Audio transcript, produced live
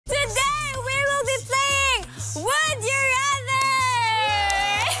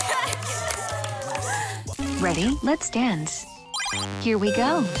Ready? Let's dance. Here we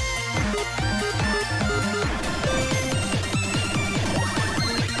go.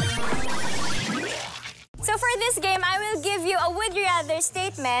 So for this game, I will give you a would you rather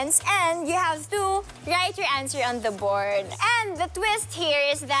statements and you have to write your answer on the board. And the twist here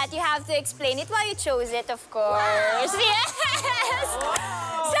is that you have to explain it why you chose it, of course. Wow. Yes!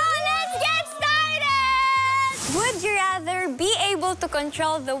 So let's get started! Would you rather be able to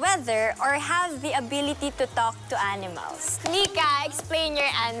control the weather or have the ability to talk to animals? Nika, explain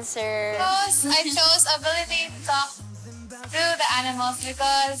your answer. I chose ability to talk to the animals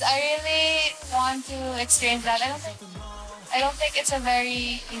because I really want to experience that. I don't think it's a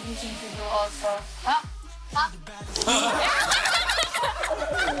very easy thing to do also.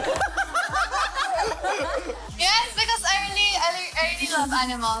 Yes, because I really love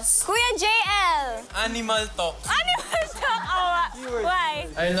animals. Kuya JL. Animal talk. Animal talk? Oh, why?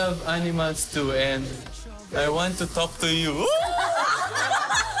 I love animals too, and I want to talk to you.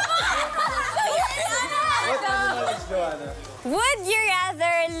 Would you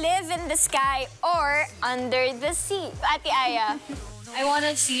rather live in the sky or under the sea? Ate Aya. I want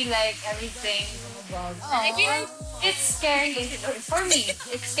to see like everything above. And I feel like it's scary. For me,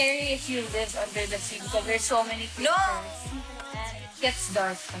 it's scary if you live under the sea because there's so many creatures. And it gets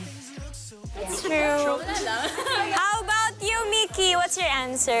dark. It's true. How about you, Mickey? What's your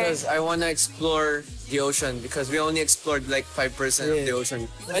answer? Because I want to explore the ocean because we only explored like 5% of the ocean.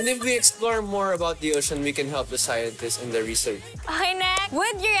 And if we explore more about the ocean, we can help the scientists in the research. Okay, next.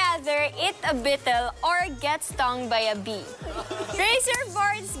 Would you rather eat a beetle or get stung by a bee? Raise your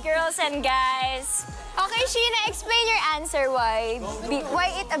boards, girls and guys. Okay, Sheena, explain your answer. Why?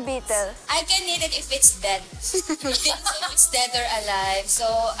 Why eat a beetle? I can eat it if it's dead. If it's dead or alive. So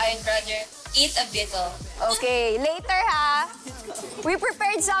I'd rather eat a beetle. Okay, later ha. We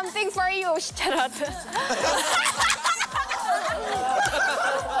prepared something for you. Charot.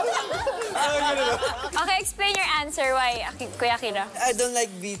 Okay, explain your answer. Why, Kuya Kira? I don't like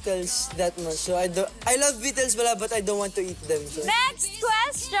beetles that much, so I love beetles, but I don't want to eat them. So. Next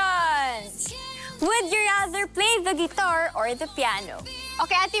question. Would you rather play the guitar or the piano?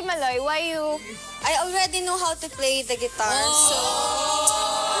 Okay, Ate Maloy, why you... I already know how to play the guitar, so...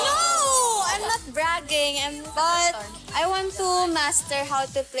 No! I'm not bragging, but I want to master how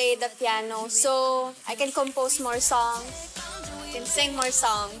to play the piano so I can compose more songs, I can sing more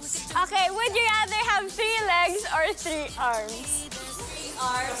songs. Okay, would you rather have 3 legs or 3 arms? 3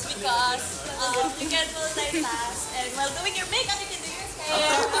 arms because you can multitask, and while doing your makeup, you can do your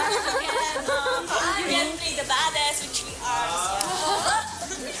hair, you can play the badass with 3 arms.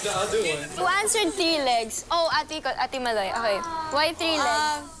 The other one. Who answered 3 legs? Oh, Ate Maloy. Okay. Why 3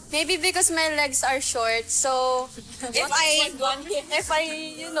 legs? Maybe because my legs are short, so if I,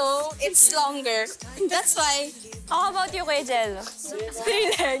 it's longer. That's why. How about you, Kuya Jello?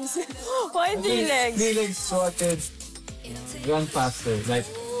 3 legs. Why 3 legs? 3 legs so I could run faster. Like,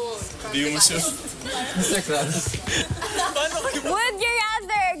 Di mo siya. Mr. Krabs. Would you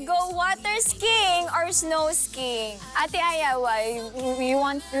rather go water skiing or snow skiing? Ate Aya, why? You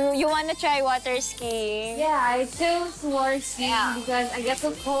want to try water skiing? Yeah, I chose water skiing because I get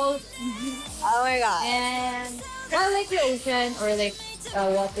so cold. Oh my God. And I like the ocean or like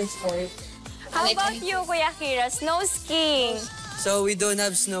water sport. How about you, Kuya Kira? Snow skiing. So we don't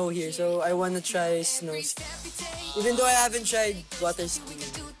have snow here, so I want to try snow skiing. Even though I haven't tried water skiing.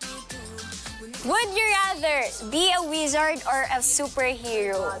 Would you rather be a wizard or a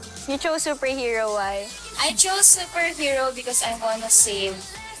superhero? You chose superhero, why? I chose superhero because I want to save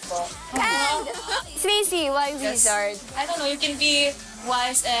people. And Stacey, why wizard? I don't know, you can be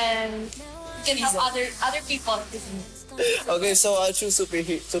wise and you can help other people. Okay, so I'll choose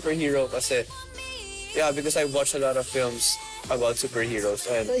superhero kasi, yeah, because I watched a lot of films about superheroes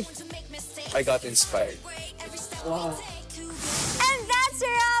and I got inspired. Wow. And that's a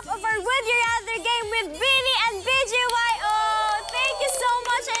wrap of our Would You Rather game with BINI and BGYO. Thank you so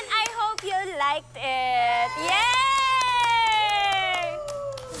much and I hope you liked it.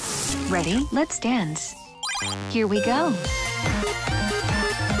 Yay! Ready? Let's dance. Here we go.